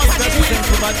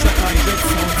bad shot and jet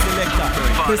sound selector.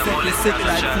 Presently sick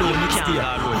like flow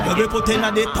MIXTAPE. We put in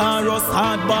a the Taurus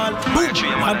hardball. Boom,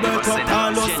 I break up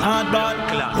Taurus hardball.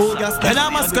 And I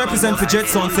must represent for jet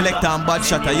sound selector and bad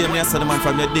shot. I hear me as the man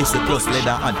from the dish with plus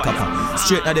leather and copper.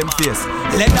 Straight at them face.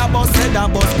 Leather bus,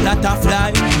 platter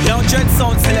fly. Yo jet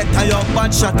sound selector, yo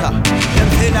bad shatter. Them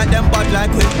feel like them bad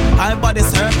like we. I bodies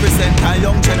represent a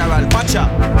young general watcher.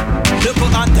 Look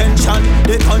for attention,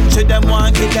 the country them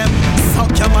want kill them.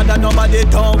 Suck your mother, nobody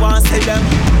don't want see them.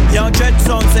 Yo jet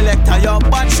sound selector, yo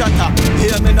bad shatter.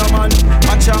 Hear me no man,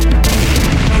 watch out.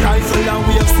 Rifle and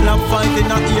wave, slam fight in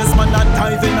a ears. Man a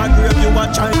dive in a grave, you a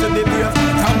try to be brave.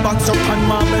 Come back, truck and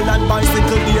marble and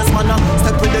bicycle days. Man a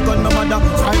step with the gun, no matter,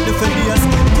 fight the days.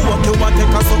 Walk you a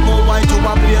take a some more white to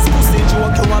a place. Pussy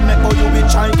joke you a make, or you be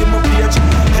trying give me page.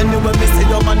 Anyway, me see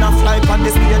your man a fly on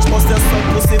the stage. Bust your son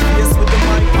pussy face with the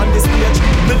mic on the stage.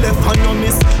 Me left hand no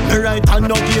miss, me right hand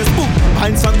no case. Boom,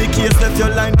 pints from the case, left your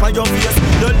line on your face.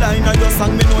 The line of your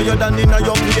song, me know you done in a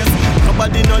your place.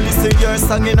 Nobody no listen your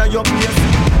song in a your place.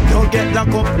 You get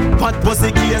locked up, fat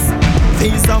pussy case.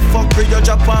 Visa fuck free, you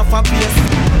drop off a place.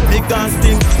 Me gun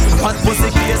sting, fat pussy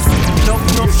case.